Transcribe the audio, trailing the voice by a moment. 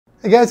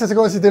Hey guys, how's it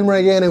going? It's Dilmer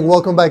again and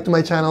welcome back to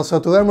my channel. So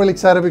today I'm really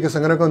excited because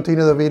I'm going to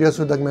continue the videos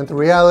with augmented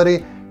reality.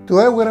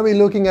 Today we're going to be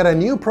looking at a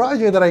new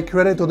project that I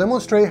created to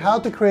demonstrate how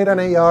to create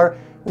an AR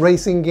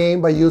racing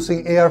game by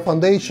using AR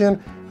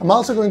Foundation. I'm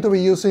also going to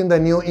be using the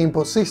new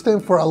input system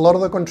for a lot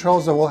of the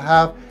controls that we'll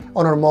have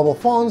on our mobile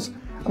phones.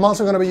 I'm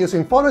also going to be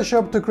using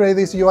Photoshop to create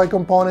these UI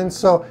components,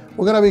 so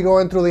we're going to be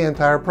going through the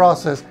entire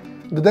process.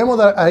 The demo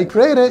that I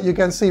created, you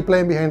can see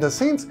playing behind the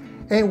scenes.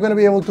 And we're going to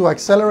be able to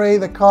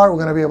accelerate the car,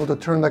 we're going to be able to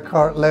turn the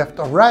car left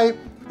or right,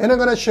 and I'm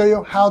going to show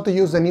you how to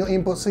use the new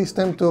input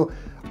system to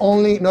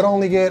not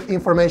only get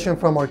information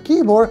from our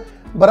keyboard,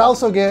 but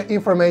also get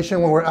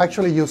information when we're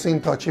actually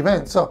using touch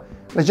events. So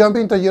let's jump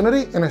into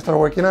Unity and start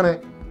working on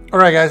it.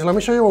 Alright guys, let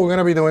me show you what we're going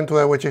to be doing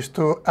today, which is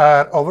to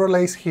add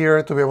overlays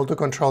here to be able to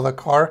control the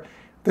car.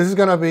 This is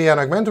going to be an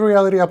augmented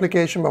reality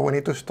application, but we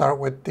need to start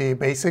with the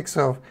basics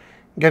of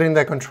getting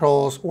the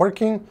controls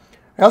working.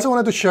 I also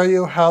wanted to show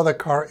you how the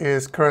car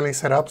is currently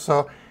set up.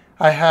 So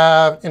I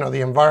have,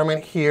 the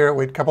environment here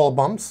with a couple of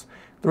bumps.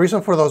 The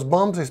reason for those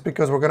bumps is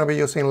because we're going to be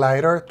using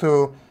LiDAR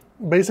to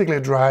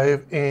basically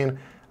drive in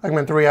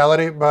augmented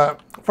reality.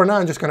 But for now,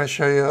 I'm just going to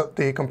show you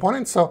the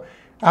components. So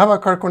I have a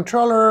car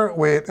controller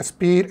with a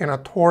speed and a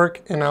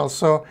torque, and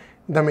also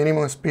the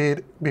minimum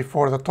speed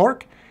before the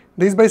torque.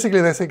 This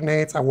basically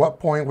designates at what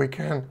point we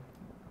can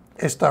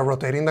start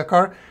rotating the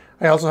car.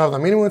 I also have the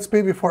minimum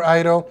speed before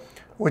idle,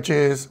 which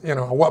is, at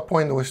what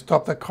point do we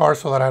stop the car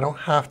so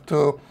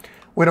that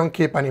we don't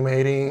keep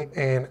animating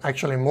and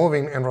actually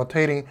moving and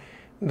rotating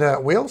the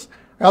wheels.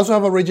 I also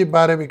have a rigid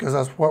body because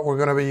that's what we're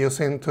going to be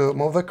using to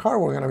move the car.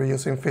 We're going to be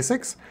using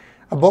physics.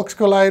 A box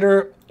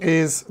collider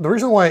is, the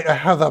reason why I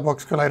have that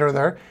box collider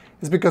there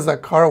is because the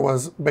car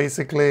was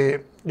basically,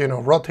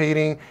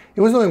 rotating.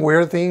 It was doing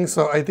weird things,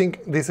 so I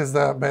think this is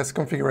the best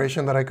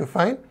configuration that I could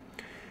find.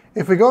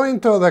 If we go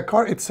into the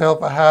car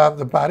itself, I have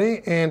the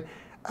body, and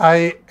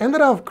I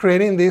ended up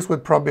creating this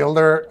with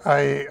ProBuilder.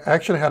 I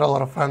actually had a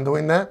lot of fun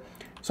doing that.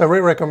 So I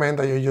really recommend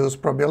that you use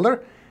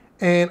ProBuilder.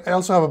 And I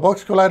also have a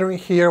box collider in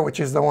here, which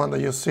is the one that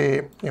you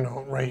see,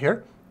 right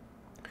here.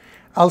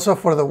 Also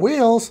for the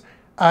wheels,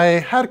 I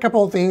had a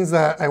couple of things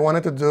that I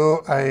wanted to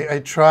do.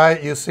 I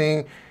tried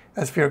using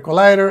a sphere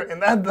collider,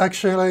 and that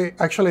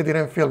actually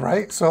didn't feel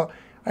right. So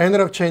I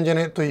ended up changing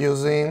it to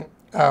using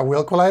a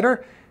wheel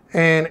collider,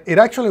 and it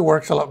actually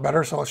works a lot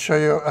better. So I'll show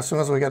you as soon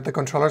as we get the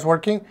controllers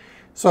working.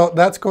 So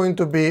that's going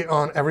to be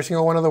on every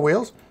single one of the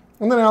wheels.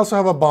 And then I also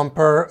have a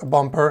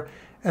bumper,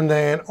 and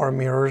then our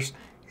mirrors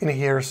in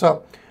here.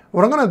 So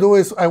what I'm going to do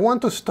is I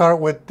want to start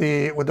with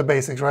the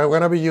basics, right? We're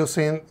going to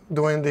be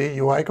doing the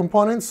UI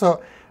components.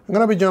 So I'm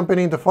going to be jumping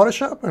into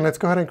Photoshop, and let's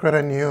go ahead and create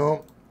a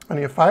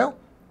new file.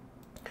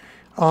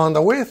 On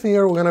the width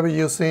here, we're going to be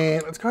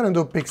using, let's go ahead and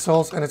do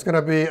pixels, and it's going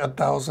to be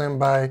 1000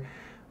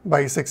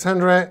 by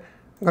 600. I'm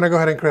going to go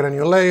ahead and create a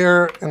new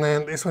layer, and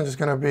then this one's just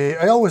going to be,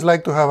 I always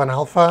like to have an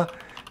alpha,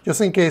 just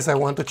in case I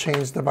want to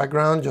change the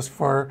background just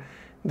for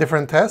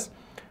different tests.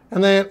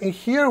 And then in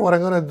here, what I'm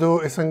going to do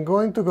is I'm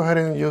going to go ahead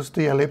and use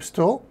the ellipse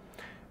tool.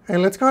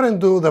 And let's go ahead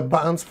and do the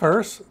buttons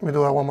first. Let me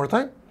do that one more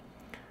time.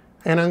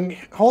 And I'm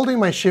holding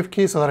my shift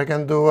key so that I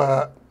can do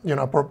a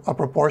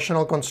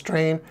proportional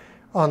constraint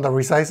on the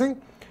resizing.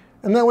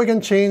 And then we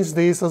can change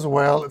these as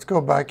well. Let's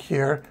go back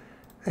here.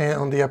 And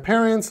on the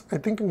appearance, I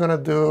think I'm going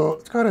to do,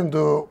 let's go ahead and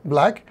do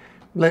black.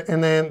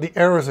 And then the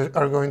arrows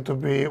are going to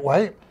be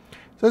white.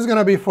 So it's going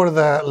to be for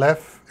the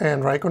left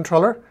and right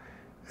controller.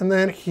 And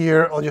then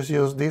here, I'll just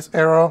use this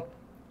arrow.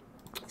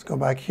 Let's go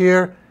back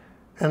here.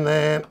 And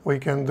then we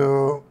can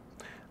do,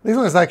 this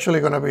one is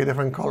actually going to be a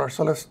different color.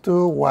 So let's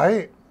do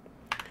white.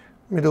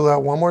 Let me do that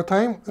one more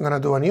time. I'm going to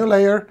do a new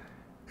layer.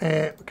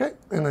 And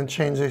then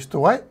change this to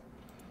white.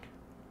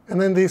 And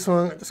then this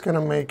one, just going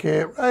to make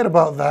it right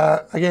about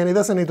that. Again, it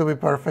doesn't need to be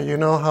perfect. You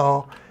know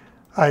how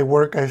I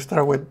work. I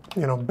start with,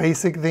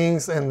 basic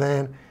things, and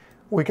then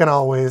we can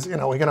always,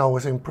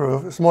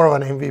 improve. It's more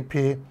of an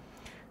MVP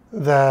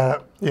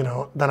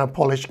than a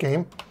polished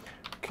game.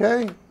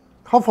 Okay,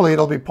 hopefully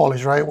it'll be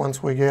polished, right,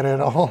 once we get it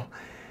all.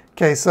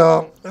 Okay,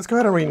 so let's go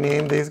ahead and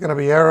rename this. It's going to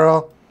be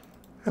arrow,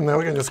 and then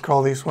we can just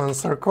call this one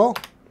circle.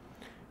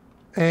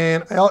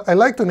 And I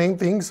like to name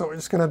things, so we're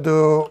just going to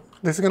do,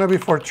 this is going to be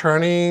for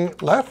turning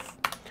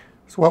left.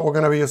 It's what we're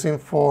going to be using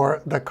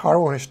for the car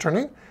when it's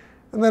turning.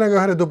 And then I go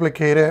ahead and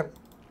duplicate it.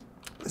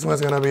 This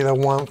one's going to be the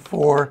one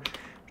for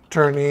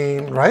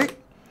turning right.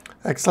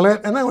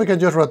 Excellent. And then we can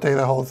just rotate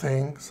the whole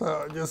thing.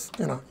 So just,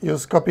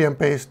 use copy and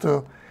paste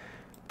to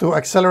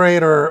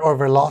accelerate or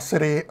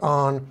velocity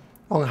on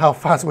how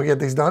fast we get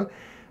this done.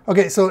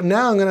 Okay, so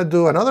now I'm going to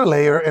do another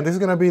layer, and this is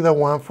going to be the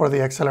one for the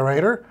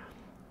accelerator.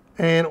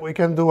 And we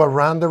can do a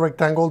round the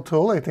rectangle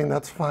tool. I think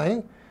that's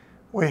fine.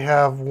 We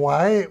have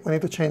white. We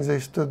need to change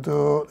this to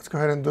do, let's go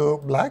ahead and do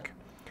black,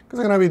 because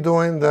I'm going to be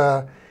doing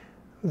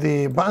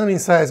the button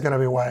inside is going to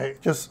be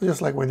white, just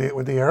like we did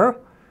with the arrow.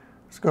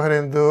 Let's go ahead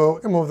and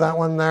move that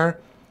one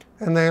there.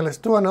 And then let's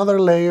do another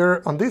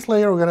layer. On this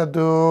layer, we're going to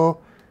do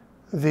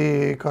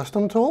the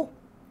custom tool.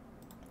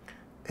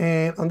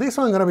 And on this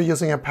one, I'm going to be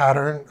using a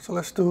pattern. So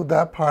let's do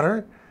that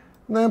pattern.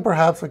 And then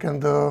perhaps we can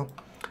do,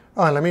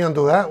 oh, let me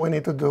undo that. We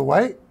need to do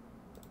white.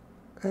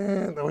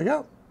 And there we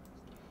go.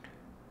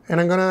 And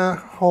I'm gonna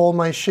hold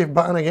my shift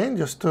button again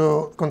just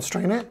to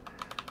constrain it.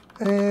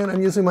 And I'm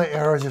using my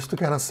arrow just to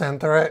kind of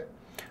center it.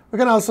 We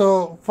can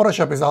also,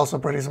 Photoshop is also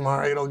pretty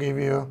smart.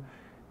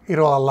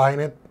 It'll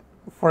align it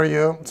for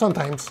you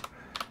sometimes.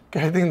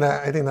 Okay, I think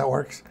that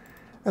works.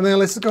 And then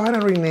let's go ahead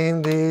and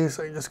rename these.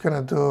 I'm just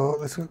gonna do,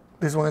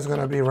 this one is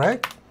gonna be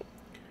rec.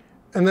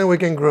 And then we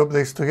can group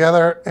these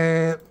together,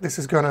 and this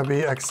is gonna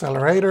be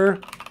accelerator.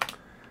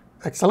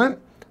 Excellent.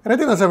 And I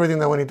think that's everything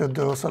that we need to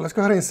do. So let's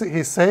go ahead and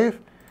hit save.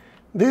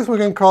 This we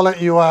can call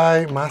it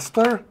UI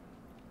master.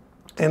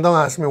 And don't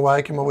ask me why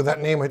I came up with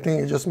that name. I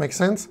think it just makes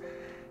sense.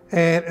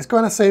 And it's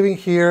going to save in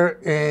here,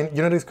 and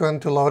Unity is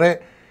going to load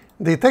it.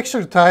 The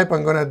texture type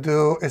I'm going to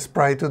do is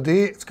Sprite 2D.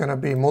 It's going to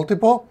be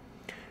multiple.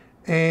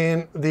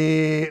 And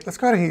let's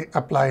go ahead and hit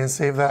apply and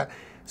save that.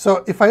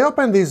 So if I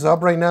open this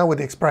up right now with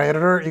the Sprite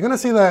editor, you're going to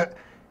see that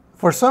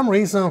for some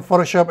reason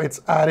Photoshop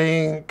it's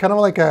adding kind of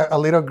like a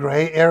little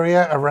gray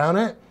area around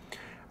it,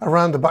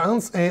 around the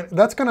buttons, and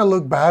that's going to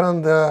look bad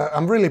on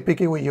I'm really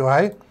picky with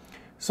UI.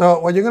 So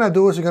what you're going to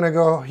do is you're going to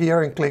go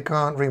here and click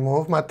on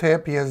remove Mate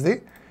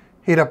PSD,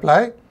 hit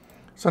apply.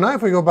 So now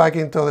if we go back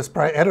into the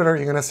sprite editor,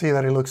 you're going to see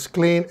that it looks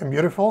clean and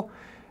beautiful.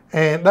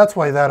 And that's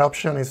why that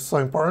option is so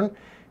important.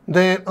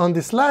 Then on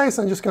the slice,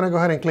 I'm just going to go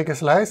ahead and click a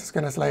slice. It's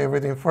going to slice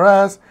everything for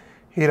us.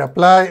 Hit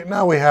apply.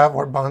 Now we have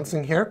our buttons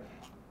in here.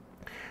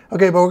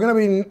 Okay, but we're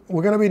going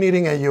to be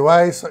needing a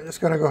UI. So I'm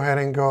just going to go ahead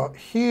and go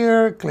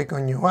here, click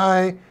on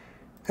UI,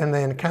 and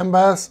then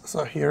canvas.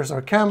 So here's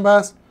our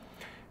canvas.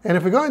 And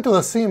if we go into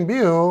the scene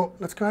view,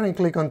 let's go ahead and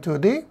click on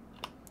 2D.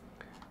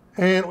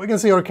 And we can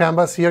see our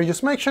canvas here.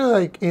 Just make sure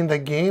that in the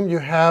game you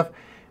have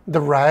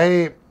the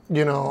right,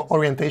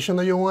 orientation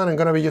that you want. I'm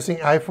going to be using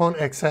iPhone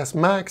XS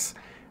Max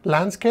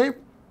landscape.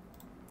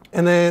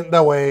 And then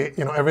that way,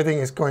 everything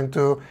is going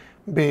to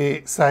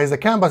be sized. The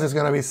canvas is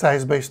going to be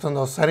sized based on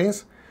those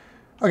settings.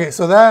 Okay,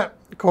 so that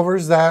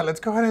covers that. Let's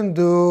go ahead and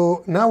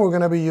now we're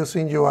going to be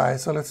using UI.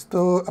 So let's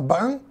do a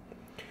button.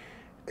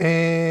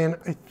 And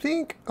I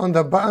think on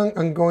the button,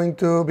 I'm going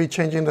to be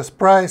changing the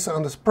sprite. So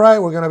on the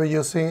sprite, we're going to be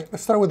using,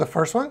 let's start with the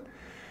first one.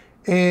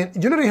 And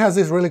Unity has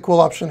this really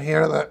cool option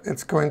here that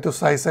it's going to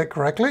size it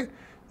correctly.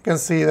 You can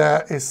see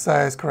that it's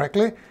sized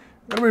correctly.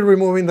 I'm going to be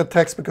removing the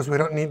text because we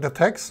don't need the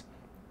text.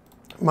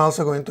 I'm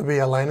also going to be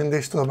aligning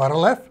this to the bottom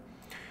left.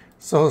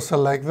 So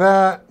select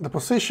that, the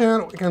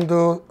position, we can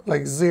do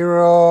like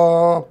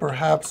 0,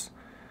 perhaps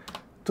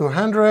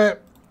 200.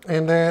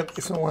 And then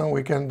this one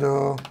we can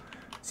do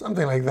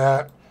something like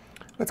that.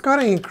 Let's go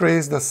ahead and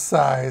increase the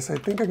size. I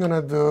think I'm going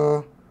to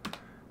do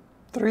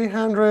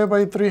 300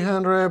 by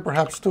 300,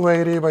 perhaps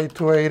 280 by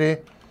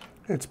 280.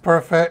 It's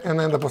perfect. And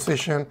then the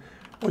position,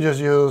 we'll just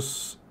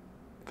use,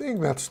 I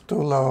think that's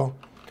too low.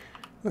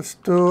 Let's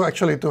do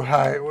actually too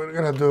high. We're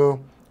going to do,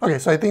 okay,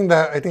 so I think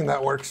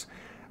that works.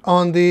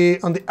 On the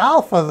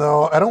alpha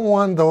though, I don't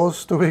want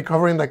those to be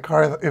covering the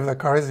car if the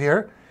car is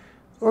here.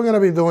 So we're going to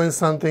be doing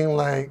something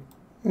like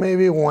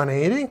maybe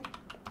 180.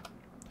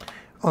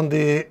 On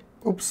the,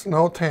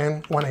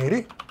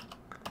 180.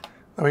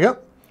 There we go.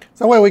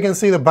 So that way we can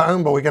see the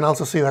button, but we can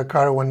also see the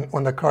car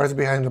when the car is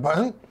behind the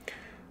button.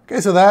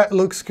 Okay, so that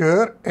looks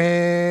good.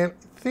 And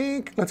I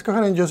think, let's go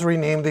ahead and just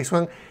rename this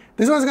one.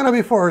 This one's going to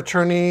be for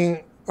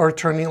turning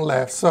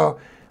left. So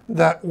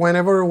that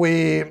whenever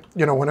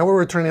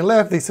we're turning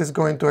left, this is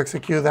going to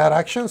execute that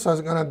action. So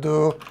I'm going to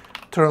do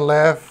turn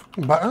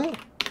left button.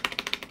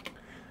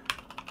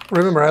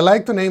 Remember, I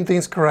like to name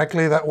things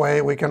correctly. That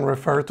way we can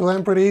refer to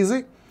them pretty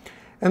easy.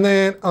 And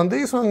then on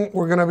this one,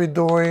 we're going to be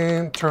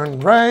doing turn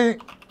right.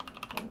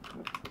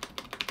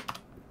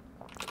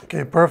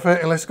 Okay,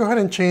 perfect. And let's go ahead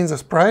and change the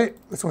sprite.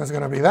 This one is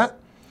going to be that.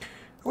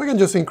 We can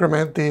just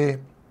increment the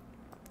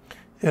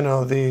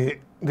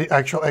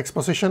actual X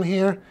position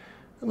here.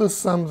 Do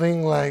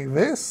something like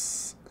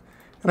this.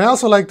 And I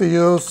also like to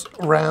use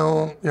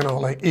round,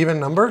 like even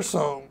numbers.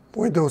 So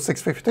we do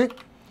 650.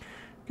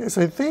 Okay,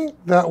 so I think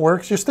that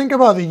works. Just think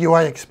about the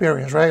UI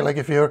experience, right? Like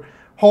if you're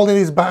holding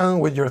this button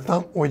with your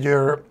thumb,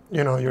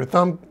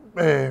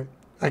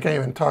 I can't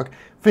even talk,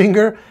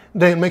 finger,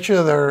 then make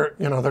sure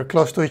they're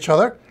close to each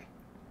other.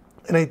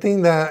 And I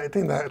think that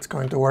it's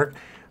going to work.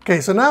 Okay,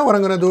 so now what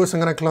I'm going to do is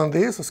I'm going to clone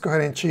this. Let's go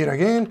ahead and cheat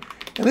again.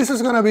 And this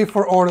is going to be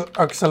for our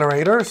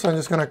accelerator. So I'm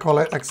just going to call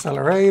it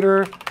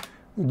accelerator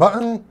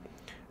button.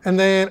 And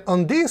then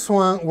on this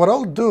one, what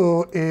I'll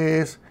do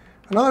is,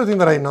 another thing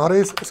that I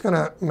noticed, it's going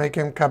to make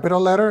them capital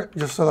letter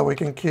just so that we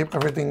can keep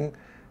everything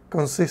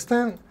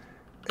consistent.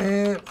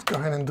 And let's go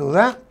ahead and do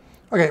that.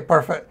 Okay,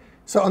 perfect.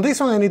 So on this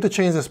one, I need to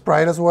change the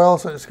sprite as well.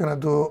 So I'm just going to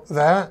do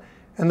that.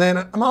 And then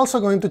I'm also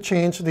going to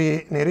change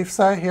the native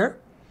side here.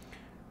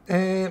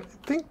 And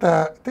I think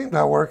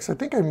that works. I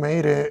think I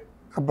made it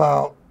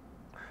about,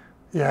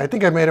 I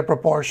think I made it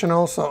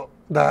proportional. So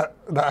that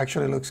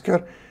actually looks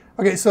good.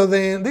 Okay, so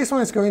then this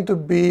one is going to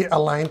be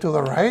aligned to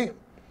the right.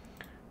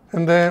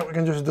 And then we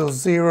can just do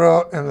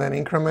 0 and then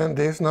increment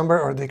this number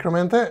or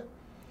decrement it.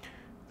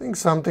 think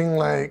something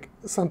like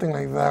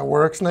that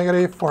works.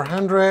 Negative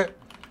 400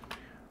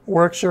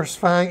 works just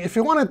fine. If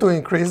you wanted to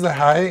increase the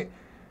height,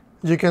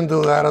 you can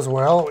do that as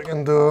well. We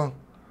can do,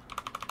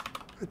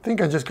 I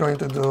think I'm going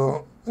to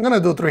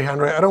do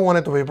 300. I don't want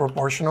it to be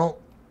proportional.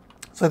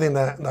 So I think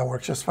that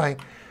works just fine.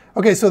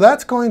 Okay, so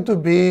that's going to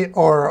be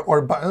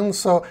our buttons.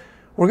 So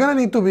we're going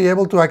to need to be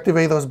able to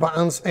activate those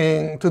buttons.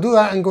 And to do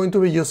that, I'm going to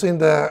be using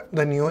the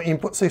new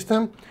input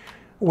system,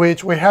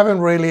 which we haven't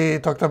really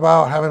talked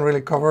about, haven't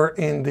really covered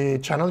in the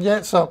channel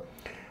yet. So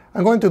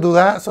I'm going to do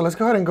that. So let's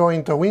go ahead and go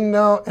into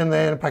Window and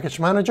then Package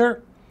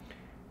Manager.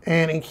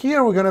 And in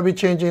here, we're going to be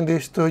changing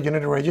this to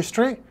Unity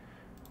Registry.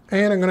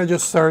 And I'm going to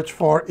just search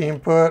for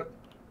Input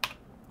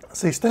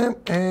System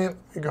and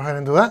go ahead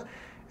and do that.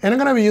 And I'm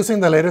going to be using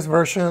the latest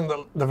version,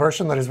 the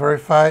version that is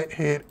verified.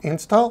 Hit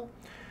Install.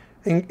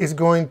 And it's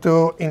going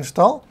to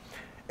install.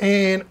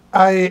 And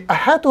I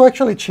had to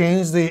actually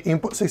change the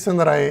input system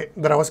that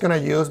I was going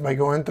to use by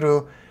going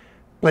through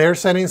player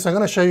settings. So I'm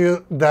going to show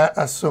you that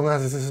as soon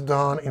as this is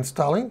done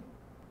installing.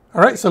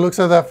 All right, so it looks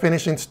like that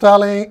finished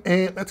installing.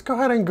 And let's go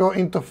ahead and go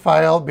into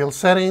File, Build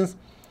Settings,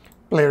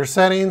 Player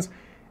Settings.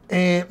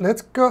 And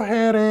let's go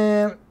ahead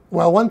and,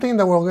 well, one thing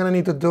that we're going to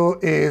need to do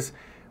is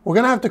we're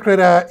going to have to create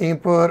an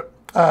input,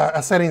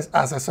 a settings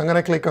asset. So I'm going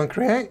to click on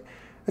Create.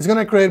 It's going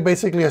to create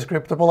basically a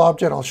scriptable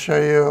object. I'll show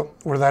you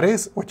where that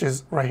is, which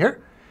is right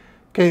here.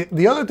 Okay,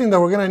 the other thing that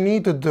we're going to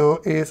need to do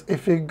is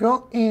if you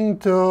go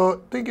into, I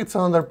think it's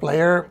under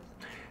Player.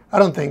 I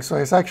don't think so.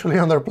 It's actually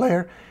under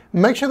Player.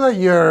 Make sure that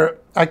your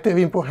active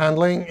input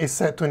handling is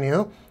set to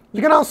new.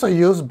 You can also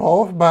use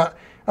both, but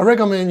I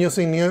recommend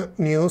using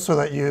new so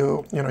that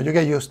you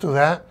get used to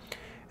that.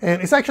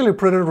 And it's actually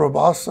pretty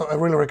robust, so I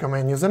really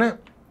recommend using it.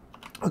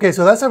 Okay,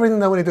 so that's everything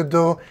that we need to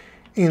do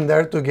in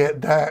there to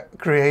get that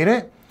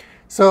created.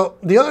 So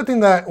the other thing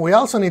that we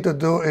also need to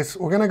do is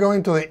we're going to go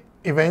into the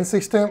event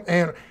system.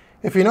 And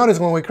if you notice,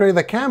 when we create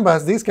the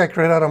canvas, this got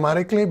created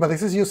automatically, but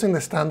this is using the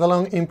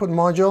standalone input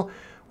module,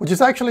 which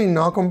is actually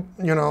not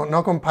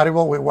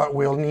compatible with what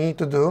we'll need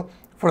to do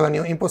for the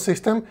new input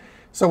system.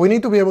 So we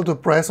need to be able to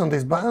press on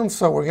this button.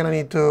 So we're going to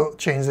need to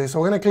change this. So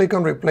we're going to click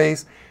on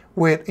Replace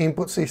with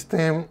Input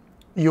System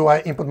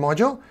UI Input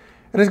Module.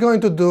 And it's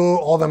going to do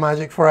all the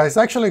magic for us. It's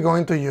actually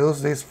going to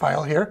use this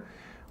file here,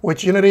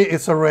 which Unity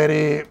is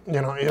already,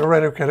 it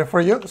already created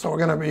for you. So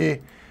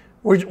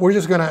we're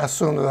just going to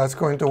assume that that's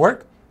going to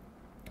work.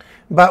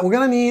 But we're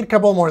going to need a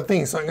couple more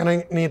things. So I'm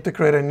going to need to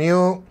create a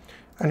new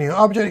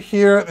object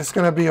here. It's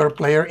going to be our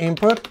player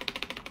input.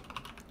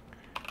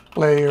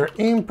 Player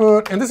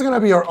input. And this is going to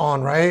be our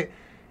on, right?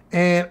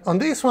 And on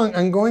this one,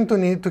 I'm going to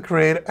need to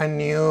create a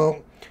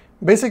new,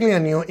 basically a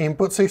new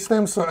input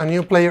system. So a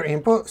new player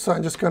input. So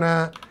I'm just going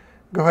to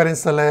go ahead and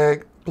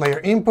select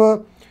player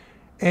input.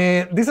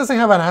 And this doesn't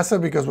have an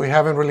asset because we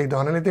haven't really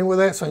done anything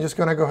with it. So I'm just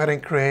going to go ahead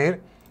and create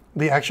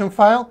the action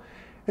file.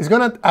 It's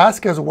going to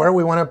ask us where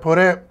we want to put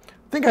it.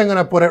 I think I'm going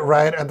to put it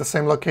right at the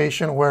same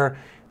location where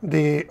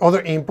the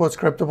other input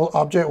scriptable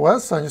object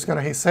was. So I'm just going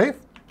to hit Save.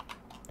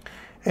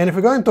 And if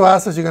we go into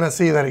assets, you're going to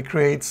see that it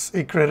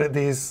created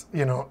these,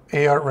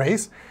 AR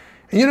rays.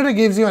 And Unity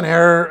gives you an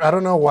error. I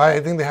don't know why.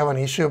 I think they have an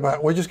issue,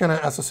 but we're just going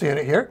to associate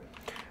it here.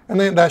 And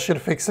then that should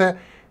fix it.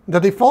 The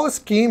default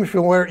scheme, if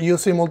you were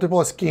using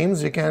multiple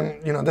schemes, you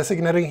can,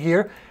 designate it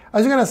here. I'm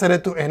just going to set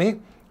it to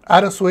any.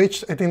 Add a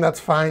switch. I think that's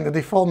fine. The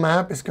default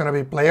map is going to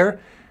be player.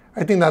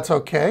 I think that's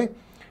OK.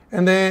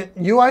 And then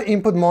UI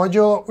input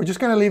module, we're just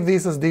going to leave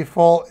this as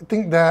default. I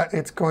think that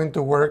it's going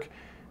to work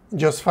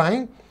just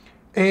fine.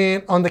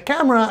 And on the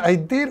camera, I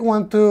did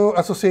want to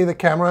associate the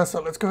camera.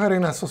 So let's go ahead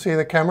and associate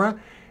the camera.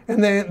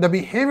 And then the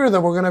behavior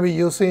that we're going to be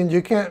using,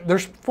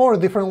 there's 4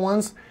 different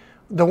ones.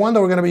 The one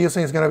that we're going to be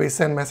using is going to be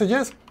send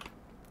messages.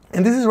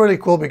 And this is really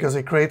cool because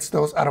it creates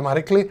those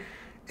automatically.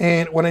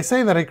 And when I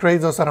say that it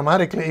creates those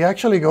automatically, it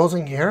actually goes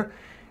in here.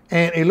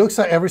 And it looks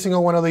at every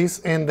single one of these,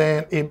 and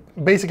then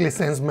it basically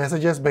sends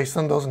messages based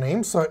on those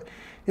names. So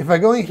if I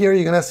go in here,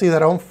 you're going to see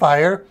that on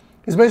fire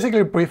is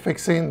basically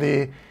prefixing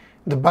the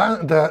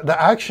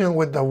action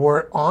with the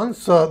word on,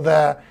 so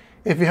that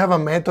if you have a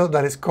method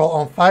that is called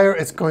on fire,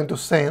 it's going to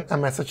send a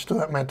message to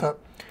that method.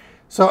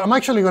 So I'm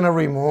actually going to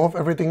remove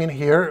everything in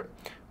here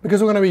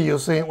because we're going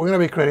to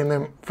be creating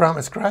them from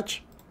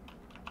scratch.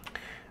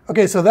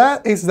 Okay, so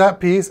that is that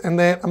piece. And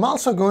then I'm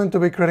also going to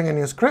be creating a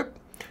new script.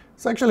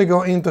 Let's actually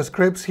go into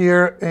scripts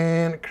here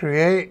and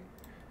create.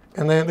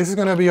 And then this is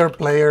going to be our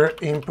player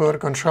input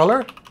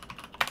controller.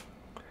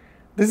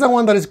 This is the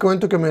one that is going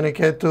to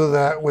communicate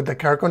with the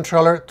car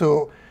controller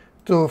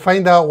to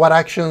find out what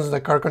actions the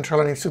car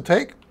controller needs to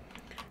take.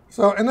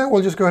 So, and then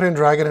we'll just go ahead and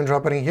drag it and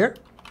drop it in here.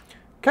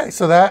 Okay,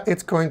 so that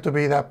it's going to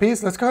be that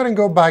piece. Let's go ahead and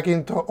go back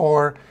into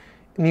our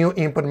new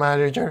input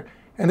manager.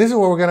 And this is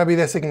where we're going to be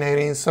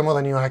designating some of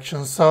the new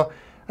actions. So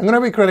I'm going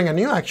to be creating a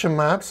new action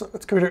map. So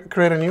let's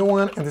create a new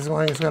one. And this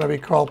one is going to be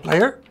called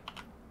player.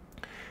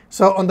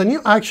 So on the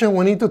new action,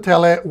 we need to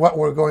tell it what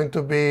we're going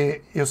to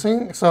be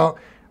using. So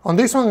on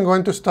this one, I'm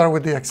going to start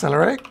with the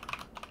accelerate.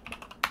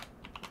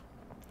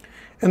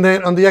 And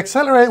then on the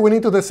accelerate, we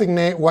need to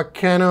designate what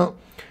kind of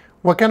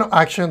what kind of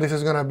action this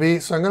is going to be.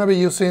 So I'm going to be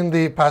using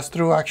the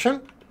pass-through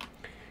action,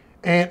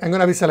 and I'm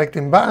going to be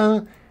selecting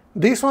button.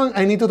 This one,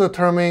 I need to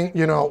determine,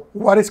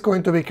 what is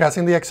going to be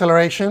casting the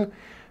acceleration.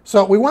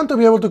 So we want to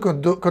be able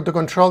to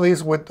control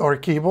this with our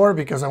keyboard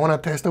because I want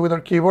to test it with our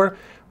keyboard.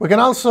 We can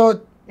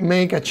also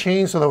make a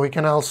change so that we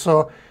can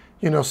also,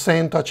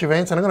 send touch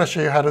events, and I'm going to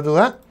show you how to do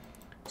that.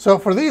 So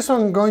for this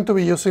one, I'm going to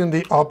be using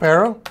the up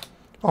arrow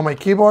on my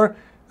keyboard.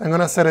 I'm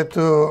going to set it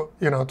to,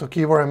 to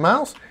keyboard and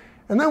mouse.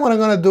 And then what I'm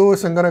going to do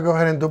is I'm going to go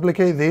ahead and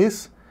duplicate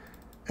this.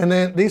 And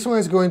then this one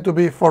is going to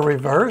be for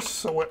reverse.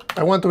 So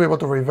I want to be able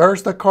to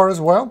reverse the car as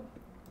well.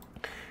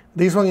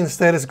 This one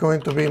instead is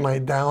going to be my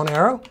down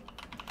arrow.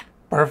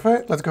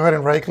 Perfect. Let's go ahead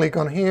and right click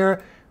on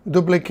here,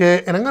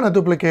 duplicate, and I'm going to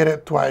duplicate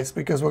it twice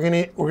because we're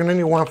going to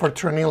need one for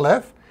turning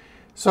left.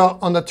 So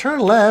on the turn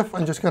left,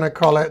 I'm just going to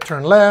call it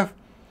turn left.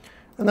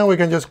 And then we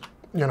can just,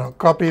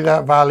 copy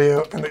that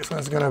value, and this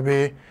one's going to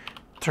be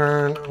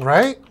turn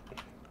right.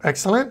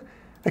 Excellent.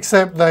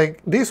 Except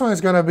like this one is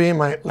going to be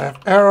my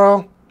left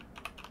arrow.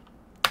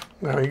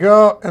 There we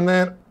go. And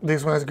then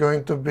this one is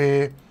going to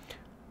be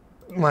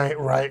my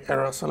right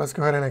arrow. So let's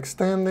go ahead and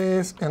extend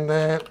this, and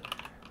then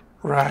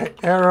right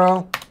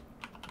arrow.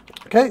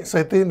 Okay, so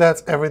I think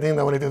that's everything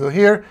that we need to do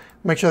here.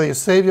 Make sure that you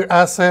save your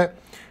asset.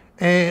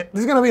 And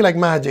this is going to be like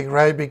magic,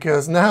 right?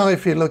 Because now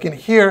if you look in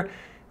here,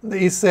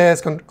 it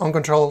says on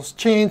controls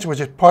change, which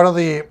is part of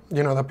the,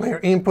 the player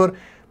input.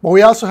 But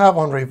we also have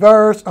on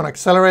reverse, on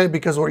accelerate,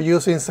 because we're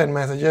using send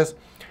messages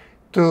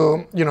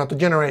to, to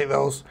generate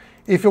those.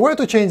 If you were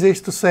to change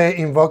this to say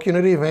invoke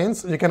Unity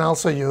events, you can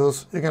also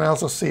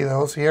see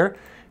those here,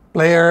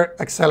 player,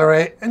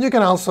 accelerate, and you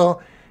can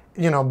also,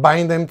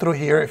 bind them through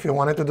here if you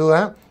wanted to do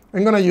that.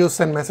 I'm going to use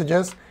send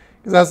messages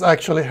because that's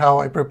actually how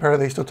I prepare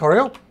this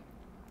tutorial.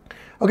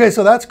 Okay,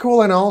 so that's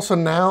cool. And also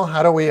now,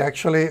 how do we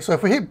actually, so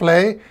if we hit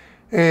play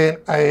and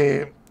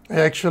I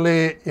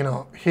actually,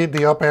 hit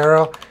the up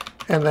arrow,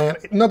 and then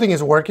nothing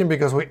is working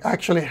because we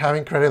actually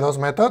haven't created those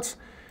methods.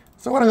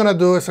 So what I'm going to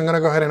do is I'm going to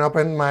go ahead and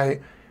open my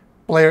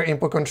player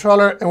input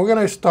controller, and we're going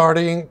to be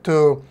starting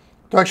to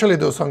actually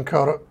do some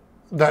code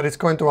that is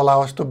going to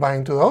allow us to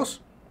bind to those.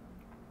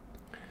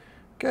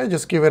 Okay,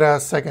 just give it a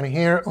second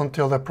here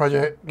until the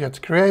project gets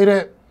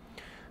created.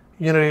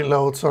 Unity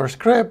loads our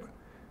script,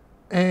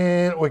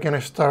 and we can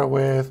start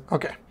with,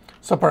 okay,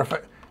 so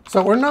perfect.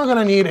 So we're not going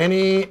to need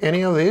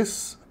any of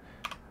this.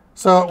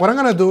 So what I'm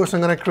going to do is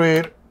I'm going to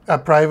create a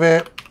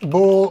private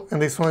bool,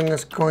 and this one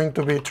is going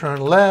to be turn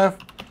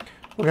left.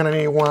 We're going to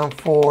need one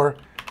for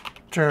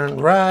turn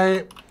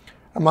right.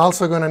 I'm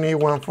also going to need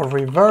one for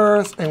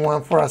reverse and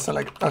one for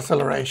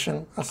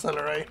acceleration,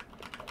 accelerate.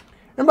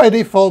 And by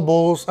default,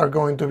 bools are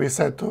going to be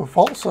set to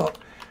false, so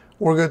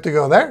we're good to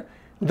go there.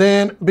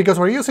 Then, because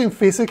we're using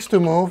physics to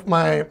move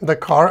the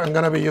car, I'm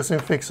going to be using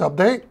fix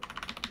update.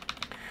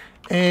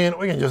 And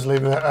we can just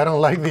leave that. I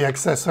don't like the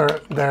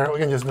accessor there. We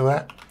can just do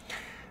that.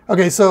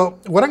 Okay, so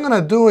what I'm going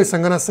to do is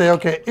I'm going to say,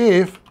 okay,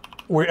 if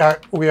we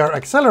are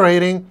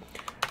accelerating,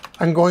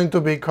 I'm going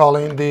to be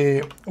calling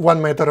the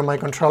one method of my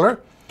controller.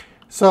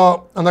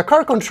 So on the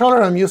car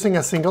controller, I'm using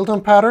a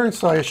singleton pattern,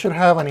 so I should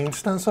have an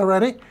instance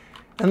already.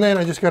 And then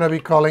I'm just going to be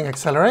calling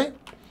accelerate.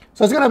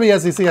 So it's going to be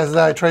as easy as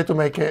that. I tried to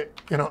make it,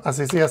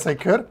 as easy as I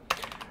could.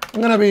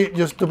 I'm going to be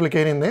just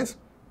duplicating this.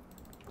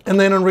 And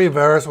then on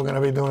reverse, we're going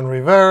to be doing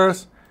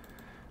reverse.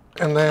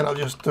 And then I'll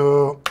just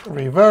do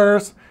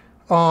reverse.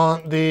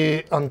 On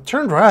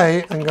turn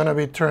right, I'm going to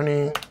be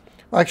turning,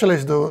 actually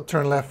let's do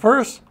turn left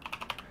first.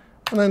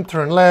 And then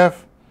turn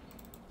left.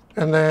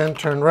 And then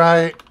turn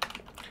right.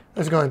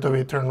 It's going to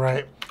be turn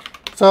right.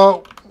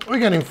 So we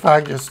can, in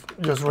fact,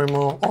 just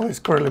remove all these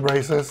curly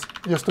braces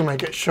just to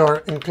make it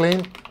short and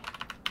clean.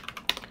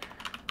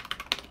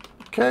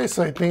 Okay,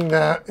 so I think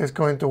that is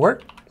going to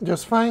work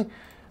just fine.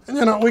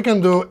 And we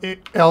can do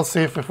else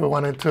if we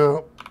wanted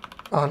to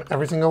on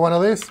every single one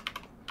of these,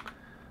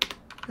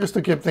 just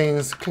to keep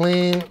things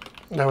clean.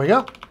 There we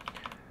go.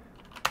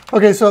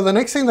 Okay, so the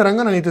next thing that I'm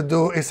going to need to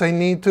do is I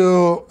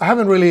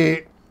haven't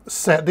really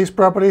set these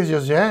properties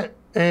just yet.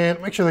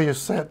 And make sure that you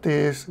set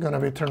this, going to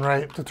be turn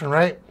right to turn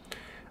right.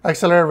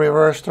 Accelerate,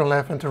 reverse, turn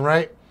left, and turn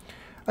right.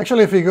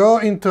 Actually, if you go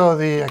into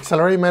the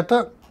accelerate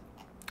method,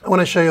 I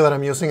want to show you that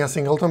I'm using a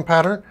singleton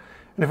pattern.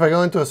 And if I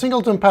go into a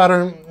singleton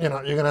pattern, you're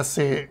going to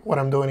see what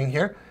I'm doing in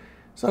here.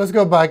 So let's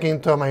go back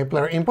into my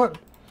player input.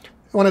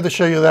 I wanted to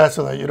show you that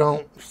so that you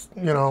don't,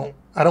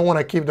 I don't want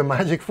to keep the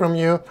magic from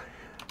you.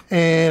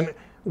 And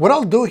what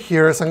I'll do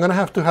here is I'm going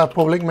to have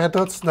public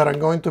methods that are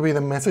going to be the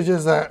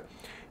messages that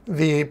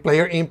the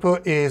player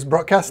input is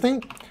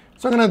broadcasting.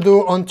 So I'm going to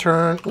do on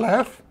turn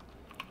left.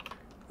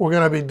 We're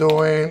going to be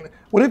doing,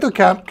 we need to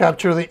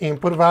capture the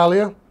input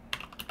value.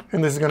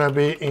 And this is going to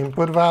be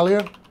input value.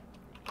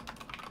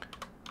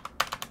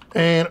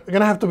 And we're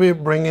going to have to be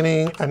bringing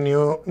in a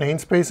new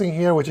namespace in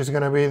here, which is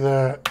going to be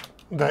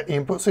the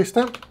input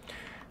system.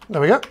 There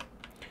we go.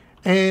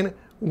 And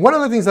one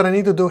of the things that I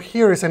need to do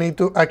here is I need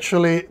to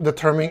actually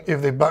determine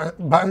if the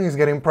button is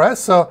getting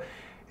pressed. So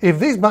if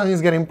this button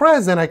is getting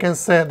pressed, then I can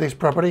set this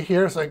property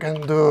here. So I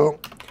can do,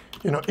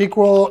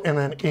 equal and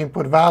then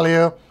input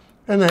value.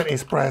 and then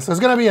it's pressed. So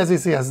it's going to be as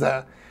easy as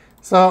that.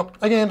 So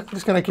again, I'm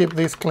just going to keep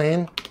this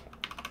clean.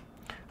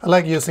 I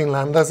like using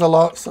lambdas a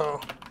lot, so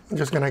I'm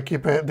just going to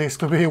keep this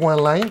to be one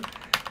line.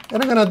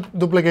 And I'm going to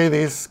duplicate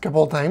this a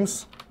couple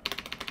times.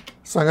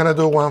 So I'm going to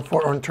do one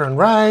for on turn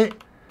right.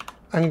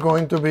 I'm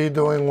going to be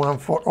doing one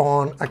for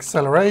on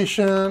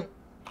acceleration.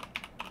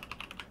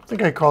 I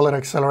think I call it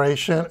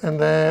acceleration. And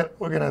then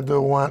we're going to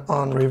do one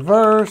on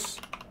reverse.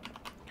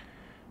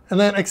 And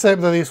then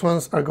except that these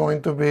ones are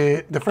going to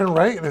be different,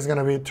 right? This is going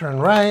to be turn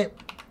right.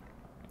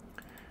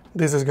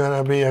 This is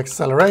going to be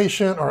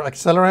acceleration or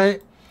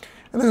accelerate.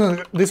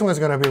 And this one is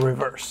going to be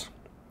reverse.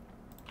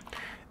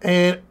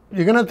 And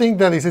you're going to think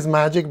that this is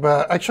magic,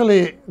 but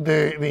actually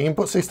the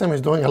input system is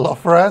doing a lot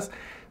for us.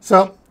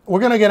 So we're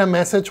going to get a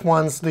message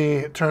once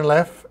the turn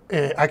left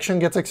action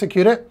gets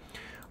executed.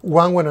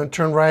 One when a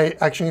turn right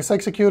action is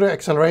executed,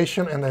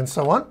 acceleration, and then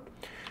so on.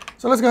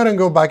 So let's go ahead and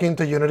go back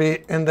into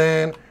Unity, and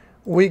then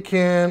we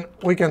can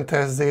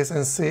test this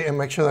and see and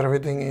make sure that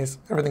everything is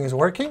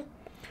working.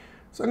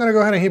 So I'm going to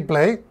go ahead and hit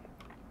play.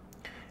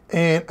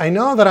 And I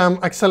know that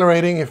I'm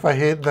accelerating if I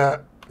hit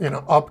the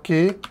up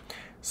key.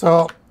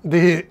 So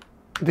the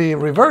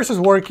reverse is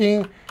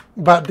working,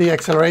 but the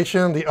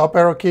acceleration, the up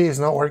arrow key is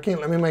not working.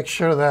 Let me make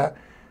sure that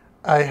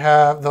I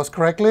have those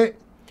correctly.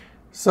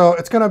 So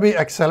it's going to be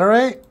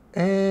accelerate,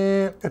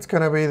 and it's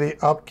going to be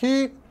the up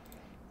key,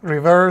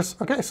 reverse.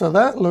 OK, so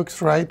that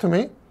looks right to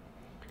me.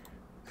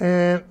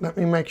 And let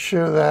me make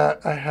sure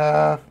that I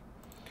have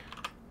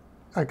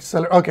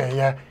accelerate. OK,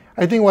 yeah.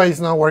 I think why it's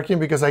not working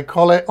because I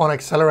call it on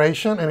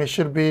acceleration, and it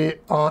should be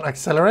on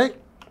accelerate.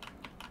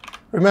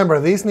 Remember,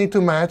 these need to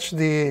match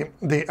the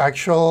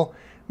actual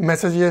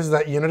messages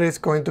that Unity is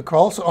going to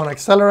call. So on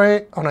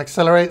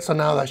accelerate, so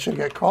now that should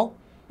get called.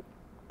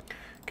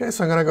 OK,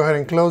 so I'm going to go ahead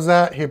and close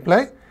that, hit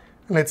play,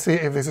 and let's see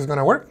if this is going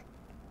to work.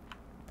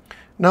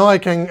 Now I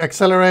can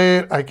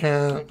accelerate, I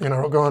can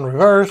go on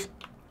reverse.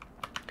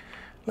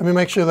 Let me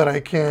make sure that I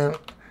can.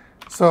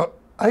 So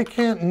I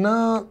can't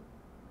now.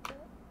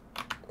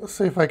 Let's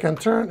see if I can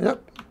turn.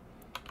 Yep.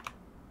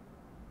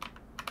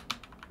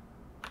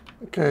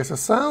 OK, so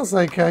sounds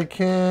like I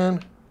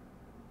can.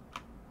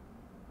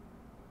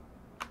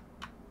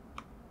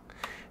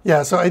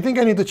 Yeah, so I think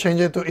I need to change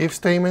it to if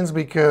statements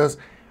because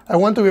I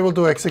want to be able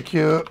to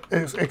execute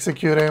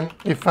them.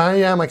 If I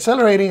am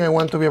accelerating, I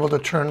want to be able to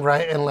turn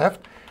right and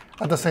left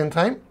at the same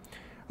time.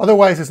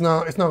 Otherwise, it's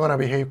not going to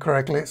behave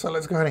correctly. So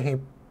let's go ahead and hit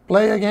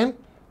play again.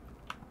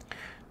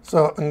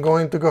 So I'm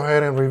going to go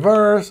ahead and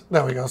reverse.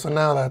 There we go. So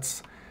now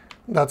that's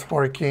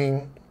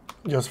working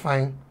just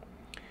fine.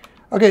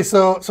 OK,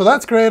 so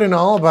that's great and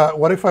all, but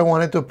what if I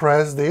wanted to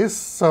press this?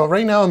 So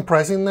right now I'm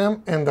pressing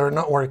them, and they're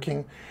not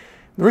working.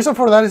 The reason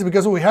for that is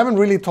because we haven't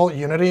really told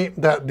Unity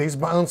that these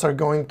buttons are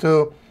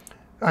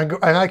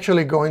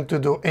actually going to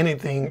do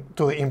anything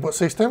to the input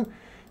system.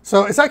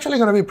 So it's actually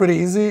going to be pretty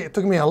easy. It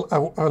took me a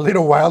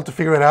little while to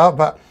figure it out,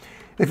 but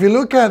if you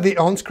look at the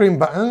on-screen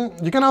button,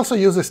 you can also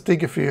use a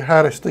stick if you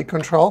had a stick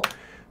control.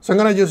 So I'm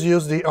going to just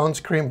use the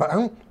on-screen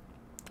button.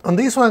 On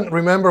this one,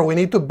 remember, we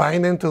need to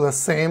bind them to the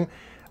same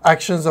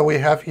actions that we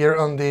have here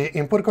on the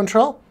input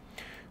control.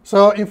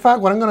 So in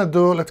fact, what I'm going to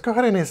do, let's go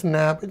ahead and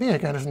snap. I think I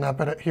can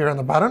snap it here on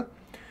the bottom.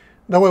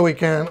 That way we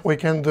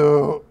can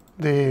do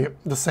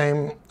the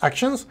same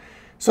actions.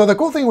 So the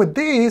cool thing with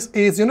this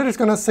is Unity is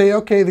going to say,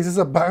 OK, this is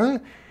a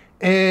button.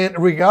 And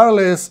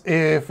regardless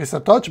if it's a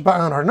touch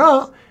button or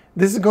not,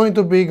 this is going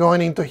to be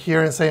going into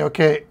here and say,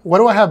 OK, what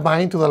do I have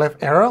bind to the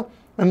left arrow?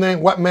 And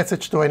then what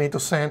message do I need to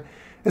send?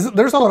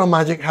 There's a lot of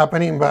magic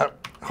happening, but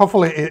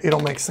hopefully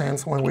it'll make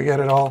sense when we get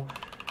it all.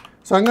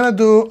 So I'm going to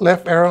do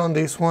left arrow on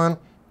this one.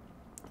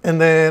 And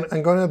then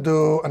I'm going to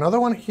do another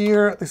one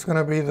here. This is going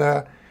to be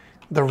the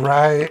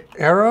right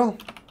arrow.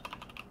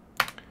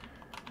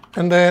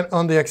 And then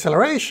on the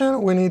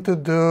acceleration, we need to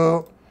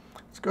do,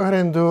 let's go ahead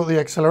and do the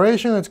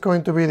acceleration. It's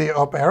going to be the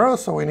up arrow.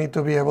 So we need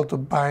to be able to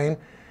bind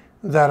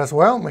that as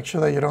well. Make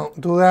sure that you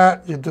don't do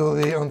that. You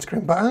do the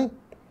on-screen button.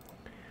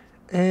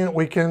 And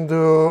we can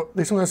do,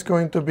 this one is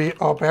going to be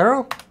up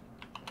arrow.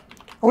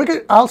 And we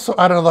could also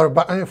add another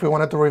button if we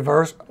wanted to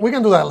reverse. We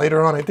can do that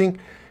later on. I think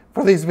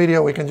for this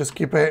video, we can just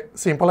keep it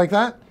simple like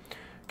that.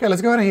 OK,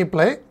 let's go ahead and hit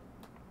play.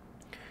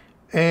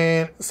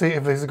 And see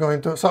if this is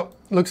going to, so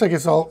looks like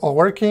it's all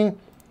working.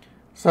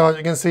 So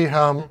you can see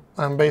how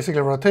I'm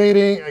basically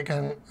rotating. I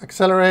can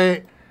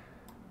accelerate,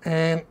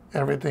 and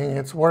everything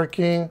is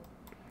working.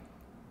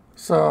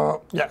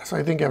 So yeah, so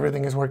I think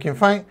everything is working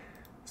fine.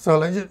 So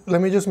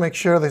let me just make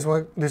sure this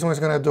one is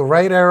going to do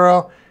right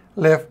arrow,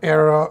 left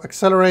arrow,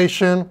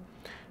 acceleration,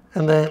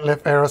 and then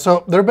left arrow.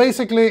 So they're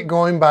basically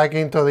going back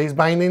into these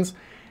bindings.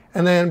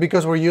 And then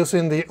because we're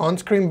using the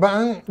on-screen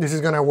button, this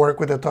is going to work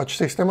with the touch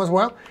system as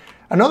well.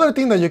 Another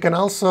thing that you can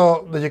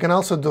also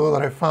do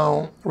that I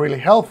found really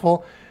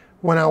helpful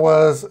when I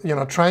was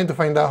trying to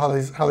find out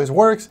how this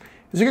works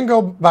is you can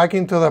go back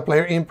into the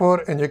player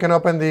input, and you can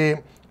open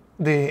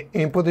the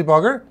input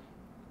debugger.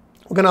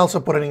 We can also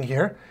put it in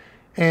here.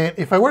 And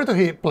if I were to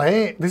hit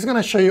play, this is going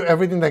to show you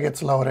everything that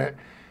gets loaded.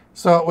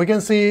 So we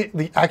can see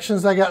the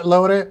actions that get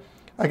loaded.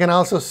 I can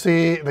also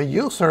see the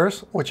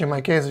users, which in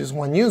my case is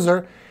one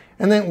user,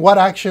 and then what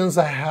actions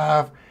I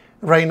have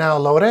right now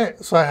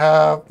loaded. So I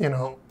have,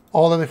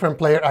 all the different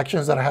player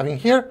actions that I have in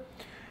here.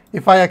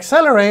 If I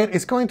accelerate,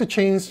 it's going to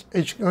change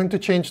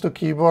to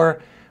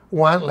keyboard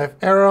 1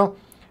 left arrow,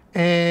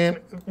 and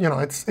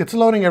it's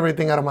loading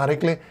everything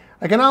automatically.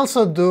 I can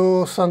also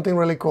do something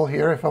really cool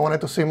here if I wanted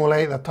to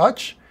simulate the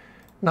touch.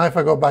 Now if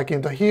I go back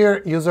into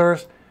here,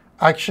 users,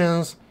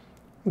 actions,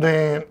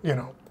 then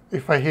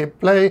if I hit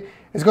play,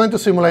 it's going to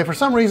simulate. For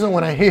some reason,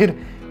 when I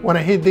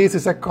hit this,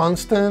 it's a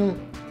constant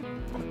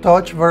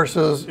touch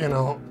versus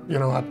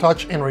a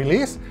touch and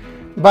release.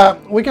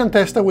 But we can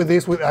test it with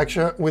this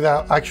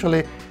without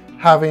actually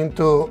having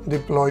to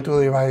deploy to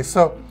the device.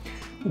 So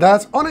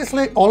that's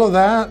honestly all of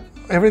that.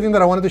 Everything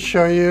that I wanted to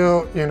show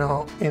you,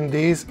 in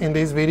this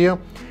video.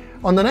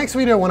 On the next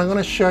video, what I'm going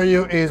to show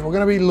you is we're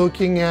going to be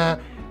looking at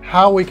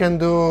how we can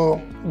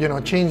do,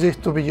 changes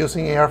to be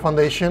using AR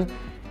Foundation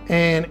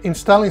and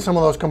installing some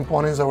of those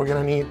components that we're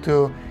going to need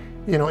to,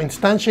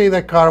 instantiate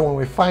the car when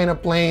we find a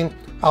plane.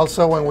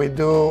 Also, when we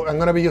do, I'm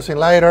going to be using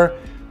LiDAR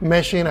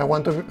meshing. I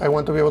want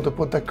to be able to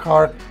put the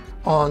car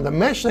on the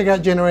mesh that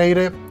got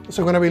generated.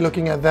 So we're going to be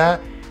looking at that,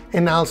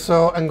 and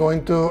also I'm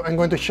going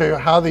to show you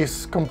how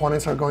these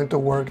components are going to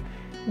work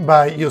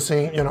by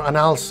using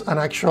an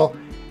actual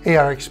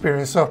AR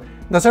experience. So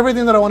that's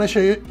everything that I want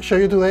to show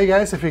you today,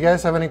 guys. If you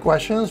guys have any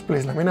questions,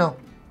 please let me know.